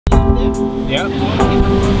Yeah.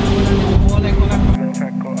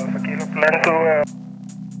 Plan to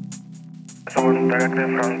directly in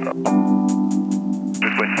front of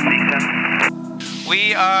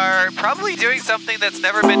We are probably doing something that's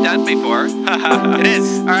never been done before. It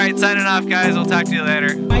is. All right, signing off, guys. We'll talk to you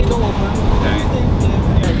later. I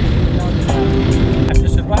have to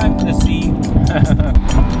survive the sea.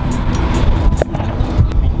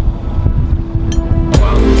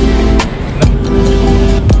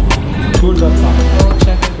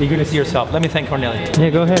 You're gonna see yourself. Let me thank Cornelia. Yeah,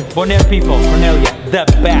 go ahead. Bonaire people, Cornelia, the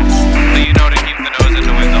best. So you know to keep the nose in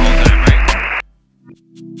the wind the whole time, right?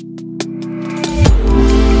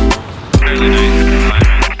 Really nice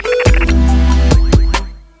climbing.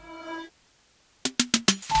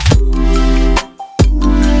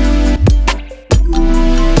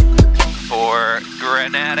 For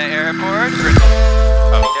Grenada Airport.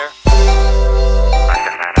 Oh, there.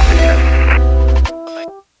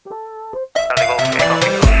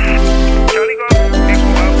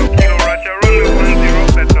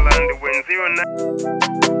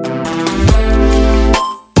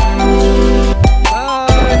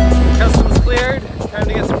 Customs cleared, time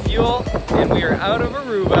to get some fuel, and we are out of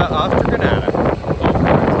Aruba off to Grenada.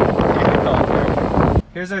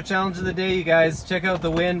 Here's our challenge of the day, you guys. Check out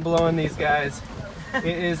the wind blowing these guys. It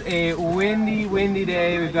is a windy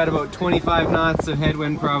day. We've got about 25 knots of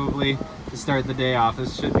headwind probably to start the day off.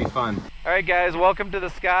 This should be fun. All right, guys, welcome to the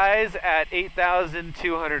skies at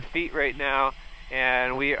 8,200 feet right now,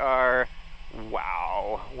 and we are,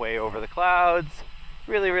 wow, way over the clouds,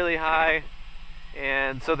 really high.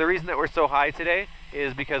 And so the reason that we're so high today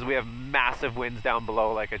is because we have massive winds down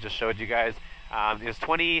below, like I just showed you guys. It was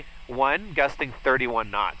 21, gusting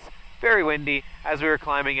 31 knots. Very windy. As we were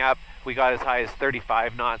climbing up, we got as high as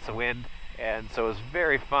 35 knots of wind, and so it was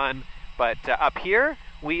very fun. But up here,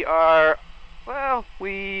 we are, well,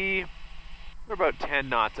 we're about 10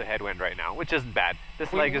 knots of headwind right now, which isn't bad.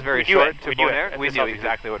 This leg is very short to Bonaire. We knew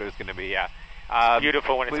exactly what it was going to be, yeah. It's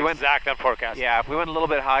beautiful when it's exact on forecast. Yeah, if we went a little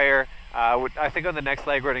bit higher, I think on the next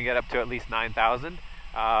leg we're going to get up to at least 9,000,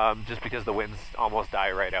 just because the winds almost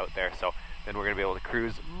die right out there. So then we're going to be able to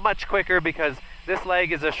cruise much quicker, because this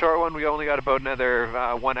leg is a short one. We only got about another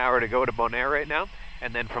 1 hour to go to Bonaire right now,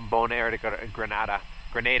 and then from Bonaire to go to Grenada.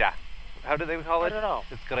 How do they call it? I don't know.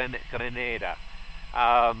 It's Grenada.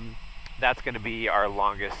 That's going to be our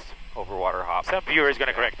longest overwater hop. Some viewer is going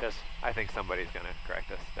to correct us. I think somebody's going to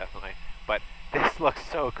correct us, definitely. But this looks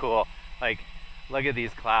so cool. Like, look at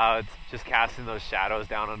these clouds just casting those shadows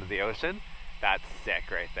down onto the ocean. That's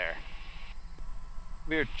sick right there.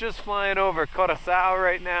 We're just flying over Curacao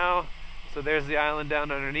right now. So there's the island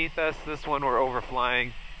down underneath us. This one we're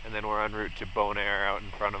overflying, and then we're en route to Bonaire out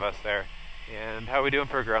in front of us there. And how are we doing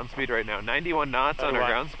for ground speed right now? 91 knots on our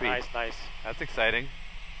ground speed. Nice. That's exciting.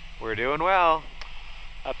 We're doing well.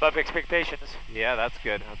 Above expectations. Yeah, that's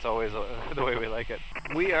good. That's always the way we like it.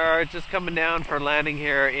 We are just coming down for landing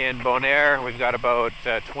here in Bonaire. We've got about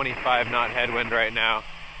 25 knot headwind right now,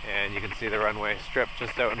 and you can see the runway strip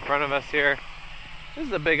just out in front of us here. This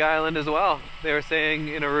is a big island as well. They were saying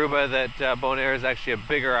in Aruba that Bonaire is actually a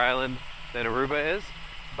bigger island than Aruba is,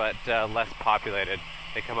 but less populated.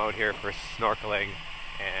 They come out here for snorkeling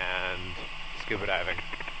and scuba diving.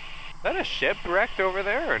 Is that a ship wrecked over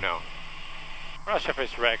there or no? I'm not sure if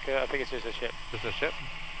it's wrecked. I think it's just a ship. Just a ship?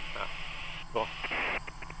 Ah, cool.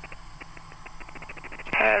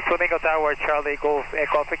 Flamingo Tower, Charlie Golf,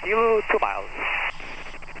 Echo Alpha Kilo, 2 miles.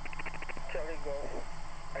 Charlie Golf,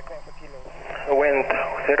 Echo Alpha Kilo. Wind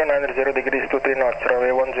 090 degrees, 23 knots,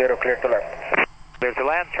 runway 10, clear to land. Clear to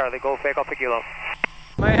land, Charlie Golf, Echo Alpha Kilo.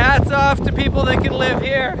 My hat's off to people that can live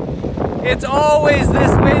here. It's always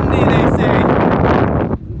this windy, they say.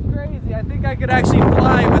 It's crazy. I think I could actually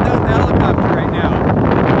fly without the helicopter right now.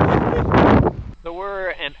 So we're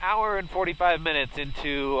an hour and 45 minutes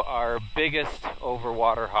into our biggest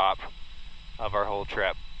overwater hop of our whole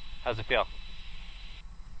trip. How's it feel?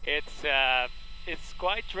 It's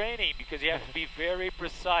quite draining because you have to be very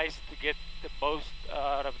precise to get the most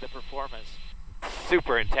out of the performance.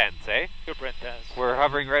 Super intense, eh? Super intense. We're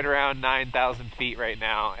hovering right around 9,000 feet right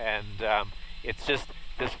now, and it's just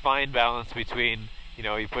this fine balance between, you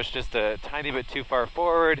know, you push just a tiny bit too far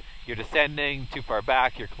forward, you're descending, too far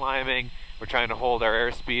back, you're climbing. We're trying to hold our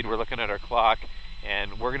airspeed, we're looking at our clock,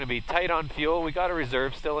 and we're going to be tight on fuel. We got a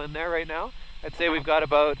reserve still in there right now. I'd say we've got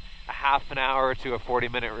about a half an hour to a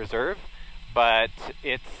 40-minute reserve, but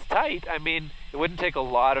it's tight. I mean, it wouldn't take a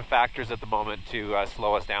lot of factors at the moment to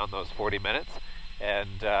slow us down those 40 minutes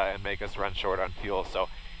and make us run short on fuel. So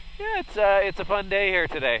yeah, it's a fun day here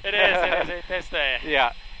today. It is an intense day.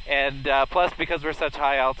 Yeah, and plus because we're such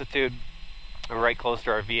high altitude, right close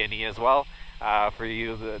to our VNE as well. For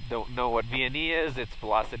you that don't know what VNE is, it's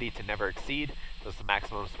velocity to never exceed. That's the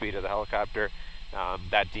maximum speed of the helicopter.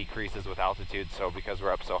 That decreases with altitude, so because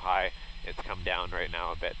we're up so high, it's come down right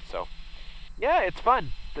now a bit. So yeah, it's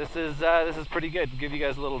fun. This is pretty good. Give you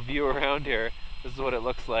guys a little view around here. This is what it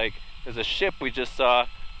looks like. There's a ship we just saw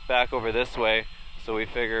back over this way, so we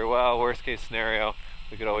figure, well, worst case scenario,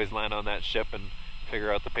 we could always land on that ship and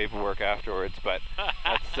figure out the paperwork afterwards. But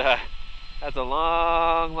that's a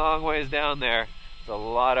long ways down there. There's a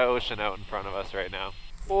lot of ocean out in front of us right now.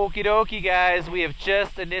 Okie dokie, guys, we have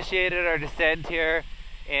just initiated our descent here,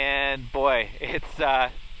 and boy, it's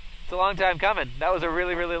a long time coming. That was a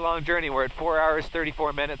really long journey. We're at 4 hours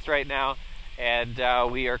 34 minutes right now, and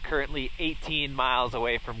we are currently 18 miles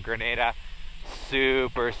away from Grenada.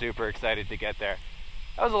 Super excited to get there.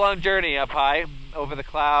 That was a long journey up high over the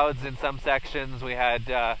clouds. In some sections we had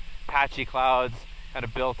patchy clouds kind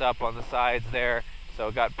of built up on the sides there, so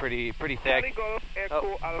it got pretty thick. Charlie Golf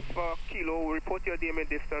Echo Alpha Kilo, report your DMA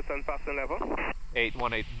distance and passing level.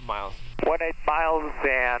 18 miles. 18 miles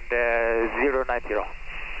and 090.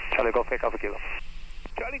 Charlie Golf Echo Alpha Kilo.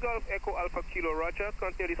 Charlie Golf Echo Alpha Kilo, roger.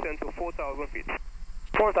 Continue descent to 4,000 feet.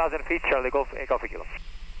 4,000 feet, Charlie Golf Echo Alpha Kilo.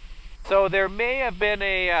 So there may have been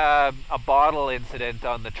a bottle incident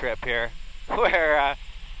on the trip here, where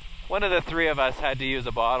one of the three of us had to use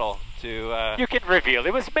a bottle to... You can reveal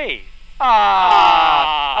it was me.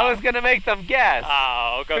 I was gonna make them guess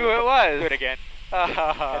Go who it was. Do it again.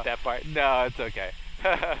 At that part. No, it's okay.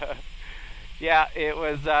 Yeah, it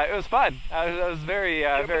was fun. It was very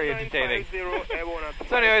entertaining.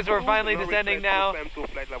 So anyways, we're finally descending now.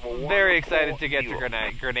 Very excited to get to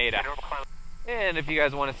Grenada. And if you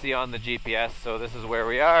guys want to see on the GPS, so this is where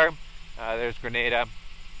we are. There's Grenada.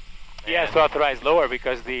 Yeah, it's authorized lower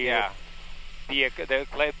because the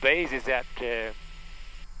base is at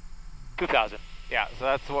 2,000. Yeah, so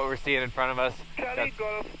that's what we're seeing in front of us. Charlie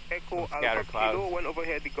Golf Echo Alpha Kilo, went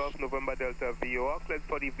overhead the Golf November Delta VOR. Cleared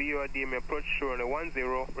for the VOR DMA approach, showing a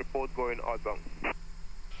 10, report going outbound.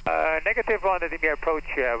 Negative on the DMA approach,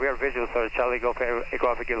 we are visual, sir. Charlie Golf Echo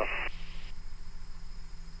Alpha Kilo.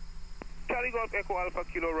 Charlie Golf Echo Alpha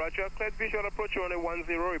Kilo, roger. Cleared visual approach, showing a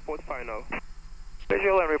 10, report final.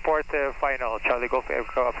 Visual and report final, Charlie Golf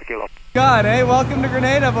Echo Alpha Kilo. God, hey, welcome to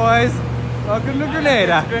Grenada, boys. Welcome to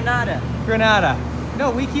Grenada. It's Grenada. Grenada. No,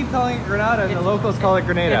 we keep calling it Grenada, and the locals call it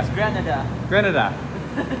Grenada. It's Grenada. Grenada.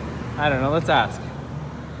 I don't know, let's ask.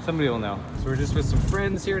 Somebody will know. So we're just with some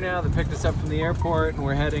friends here now that picked us up from the airport, and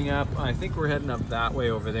we're heading up, I think we're heading up that way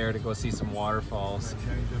over there to go see some waterfalls.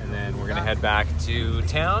 And then we're gonna head back to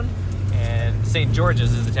town, and St.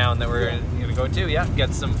 George's is the town that we're gonna go to. Yeah,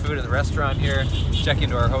 get some food at the restaurant here, check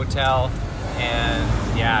into our hotel,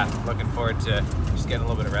 and yeah, looking forward to just getting a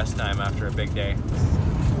little bit of rest time after a big day.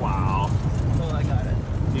 Wow. Oh, I got it.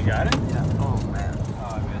 You got it? Yeah. Oh, man. Oh,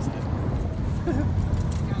 I missed it.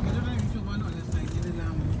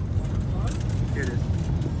 Here it is.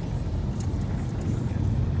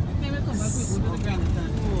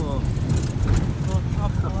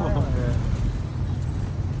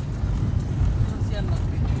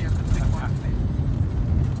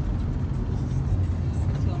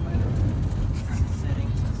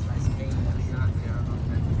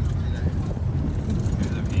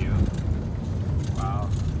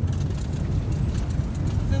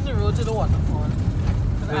 To the waterfall.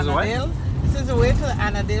 This is what? This is the way to the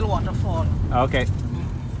Annadale waterfall. Okay.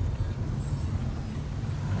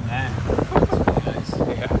 Man, that's really nice.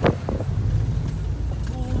 Yeah.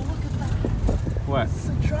 Oh, look at that. What? It's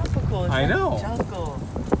so tropical. It's I like know. Jungle.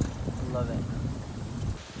 I love it.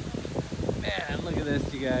 Man, look at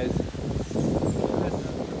this, you guys. This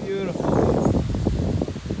is beautiful.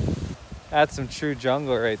 That's some true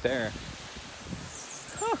jungle right there.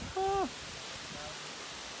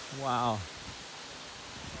 Wow.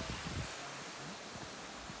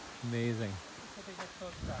 Amazing.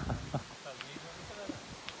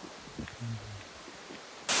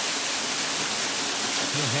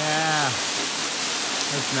 Yeah.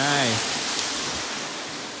 That's nice.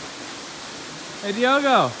 Hey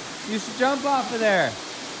Diogo, you should jump off of there.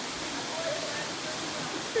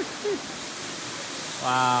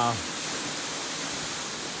 Wow.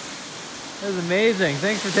 That was amazing.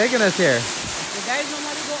 Thanks for taking us here. The guys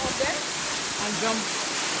normally go up there and jump.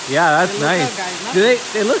 Yeah, that's nice. Guys, no? Do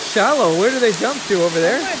they look shallow. Where do they jump to over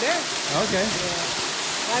there? Right there. Okay.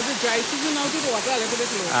 Yeah. As the dry season now to the water a little bit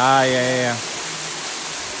low. Ah, yeah.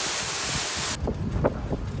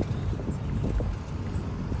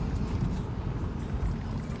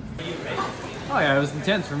 Oh yeah, it was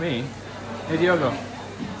intense for me. Hey Diogo,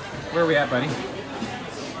 where are we at, buddy?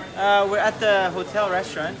 We're at the hotel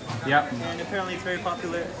restaurant. Yep. And apparently it's very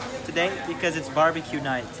popular today because it's barbecue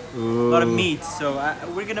night. Ooh. A lot of meat, so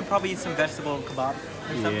we're gonna probably eat some vegetable kebab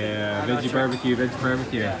or something. Yeah, veggie barbecue, veggie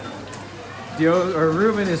barbecue.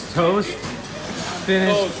 Ruben is toast.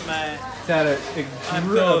 Finished. Toast, man. I'm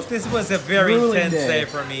close. This was a very intense day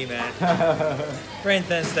for me, man. Very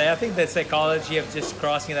intense day. I think the psychology of just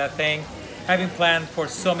crossing that thing, having planned for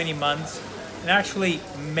so many months, and actually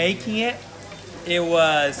making it, it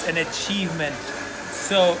was an achievement.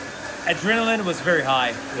 So adrenaline was very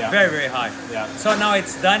high, very, very high. Yeah. So now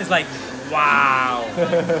it's done. It's like, wow.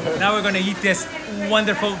 Now we're gonna eat this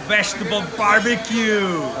wonderful vegetable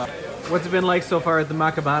barbecue. What's it been like so far at the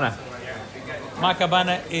Maca Bana? Maca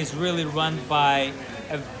Bana is really run by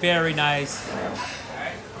a very nice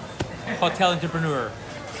hotel entrepreneur.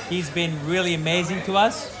 He's been really amazing to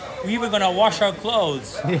us. We were gonna wash our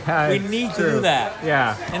clothes. Yeah, we need to do that.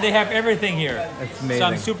 Yeah. And they have everything here. That's amazing. So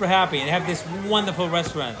I'm super happy. And they have this wonderful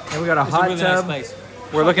restaurant. And we got a hot really tub. Nice place.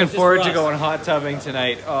 We're looking forward to going hot tubbing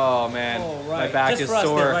tonight. Oh man, my back is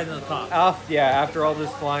sore. Right on the top. Yeah, after all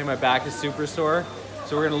this flying, my back is super sore.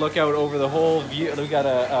 So we're gonna look out over the whole view. We got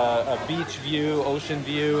a beach view, ocean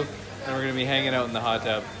view, and we're gonna be hanging out in the hot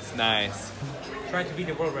tub. It's nice. Trying to beat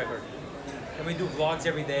the world record. And we do vlogs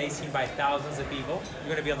every day, seen by thousands of people.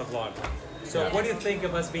 You're gonna be on the vlog. So what do you think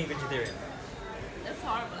of us being vegetarian? It's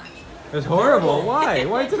horrible, actually. It's horrible. Why?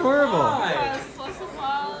 Why is it horrible? Because first of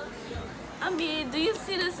all, I mean, do you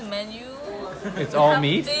see this menu? It's all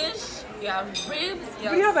meat. Fish, you have ribs,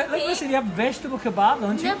 you But listen, you have vegetable kebab,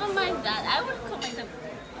 don't you? Never mind that. I would come like the.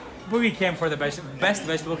 But we came for the best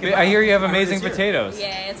vegetable kebab. I hear you have amazing potatoes.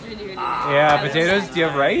 Yeah, it's really, really Yeah, potatoes. Do you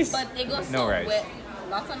have rice? But they go so no rice. wet.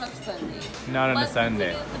 Not on a Sunday. Not on a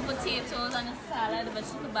Sunday. The potatoes and the salad, the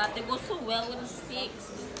vegetable kebab, they go so well with the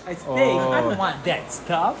steaks. A steak? I don't want that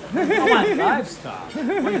stuff. I want live stuff.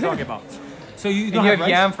 What are you talking about? So you don't have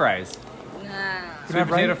yam fries? Nah. Sweet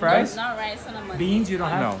potato fries? Not rice on a Monday. Beans? You don't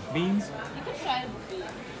have? No. Beans? You can try it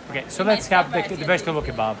buffet. Okay, so let's have the vegetable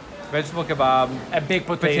kebab. Vegetable kebab. A baked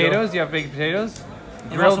potato. Potatoes? You have baked potatoes?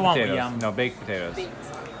 Grilled potatoes. No, baked potatoes.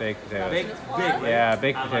 Baked potatoes. Big. Yeah,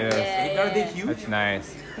 baked potatoes. Are they huge? That's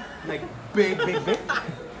nice. Like big.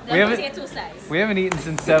 We haven't eaten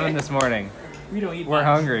since 7 this morning. We don't eat. We're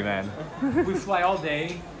hungry, man. We fly all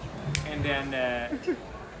day, and then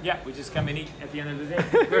we just come and eat at the end of the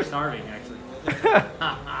day. We're starving, actually.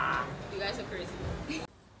 You guys are crazy.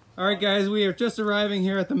 All right, guys, we are just arriving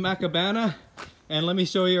here at the Maca Bana, and let me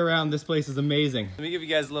show you around. This place is amazing. Let me give you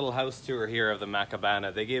guys a little house tour here of the Maca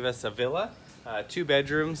Bana. They gave us a villa, 2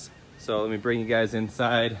 bedrooms. So let me bring you guys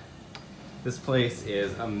inside. This place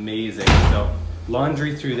is amazing. So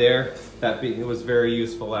laundry through there. It was very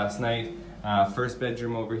useful last night. First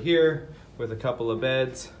bedroom over here with a couple of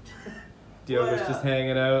beds. Diogo's just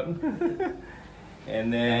hanging out.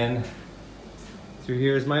 And then through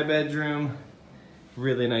here is my bedroom.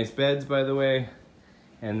 Really nice beds, by the way.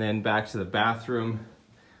 And then back to the bathroom,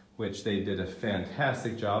 which they did a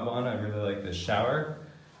fantastic job on. I really like the shower.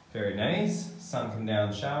 Very nice. Sunken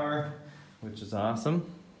down shower, which is awesome.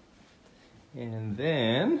 And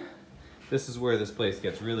then this is where this place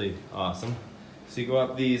gets really awesome. So you go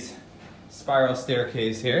up these spiral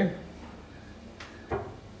staircase here.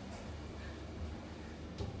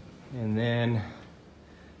 And then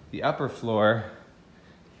the upper floor,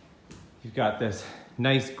 you've got this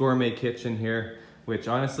nice gourmet kitchen here, which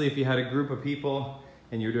honestly, if you had a group of people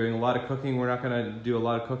and you're doing a lot of cooking, we're not gonna do a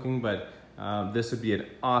lot of cooking, but this would be an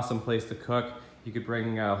awesome place to cook. You could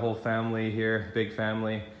bring a whole family here, big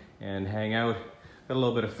family, and hang out. Got a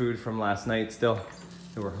little bit of food from last night still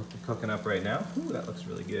that we're cooking up right now. Ooh, that looks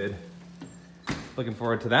really good. Looking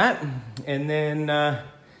forward to that. And then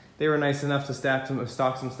they were nice enough to stock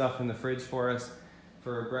some stuff in the fridge for us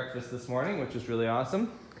for breakfast this morning, which is really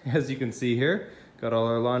awesome. As you can see here, got all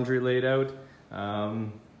our laundry laid out.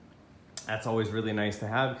 That's always really nice to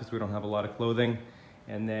have because we don't have a lot of clothing.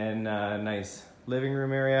 And then nice living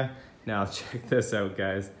room area. Now check this out,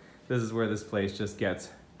 guys. This is where this place just gets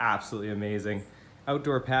absolutely amazing.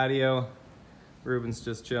 Outdoor patio. Ruben's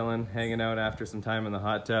just chilling, hanging out after some time in the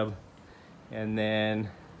hot tub. And then,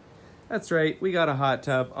 that's right, we got a hot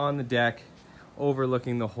tub on the deck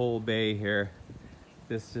overlooking the whole bay here.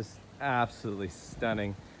 This is just absolutely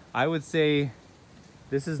stunning. I would say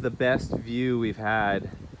this is the best view we've had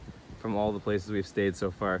from all the places we've stayed so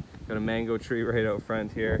far. Got a mango tree right out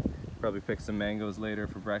front here. Probably pick some mangoes later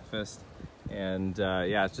for breakfast. And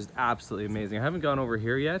yeah, it's just absolutely amazing. I haven't gone over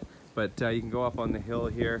here yet, but you can go up on the hill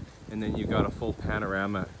here and then you've got a full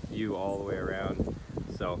panorama view all the way around.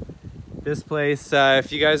 So this place,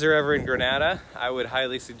 if you guys are ever in Grenada, I would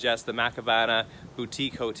highly suggest the Maca Bana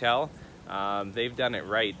Boutique Hotel. they've done it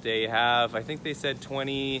right. They have, I think they said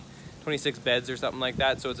 26 beds or something like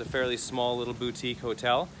that, so it's a fairly small little boutique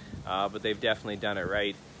hotel, but they've definitely done it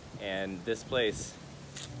right. And this place,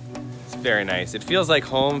 it's very nice. It feels like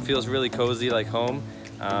home, feels really cozy like home,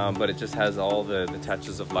 but it just has all the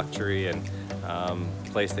touches of luxury and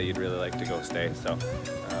place that you'd really like to go stay. So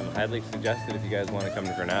highly suggest it if you guys want to come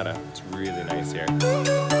to Grenada. It's really nice here.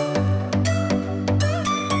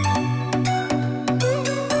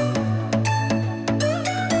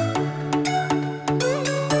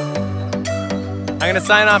 I'm gonna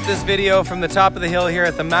sign off this video from the top of the hill here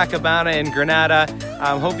at the Maca Bana in Grenada.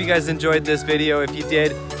 Hope you guys enjoyed this video. If you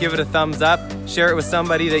did, give it a thumbs up. Share it with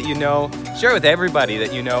somebody that you know. Share it with everybody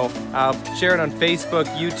that you know. Share it on Facebook,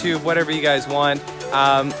 YouTube, whatever you guys want.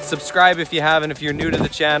 Subscribe if you haven't. If you're new to the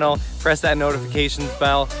channel, press that notifications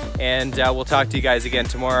bell, and we'll talk to you guys again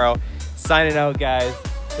tomorrow. Signing out, guys.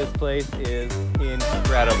 This place is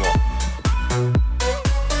incredible.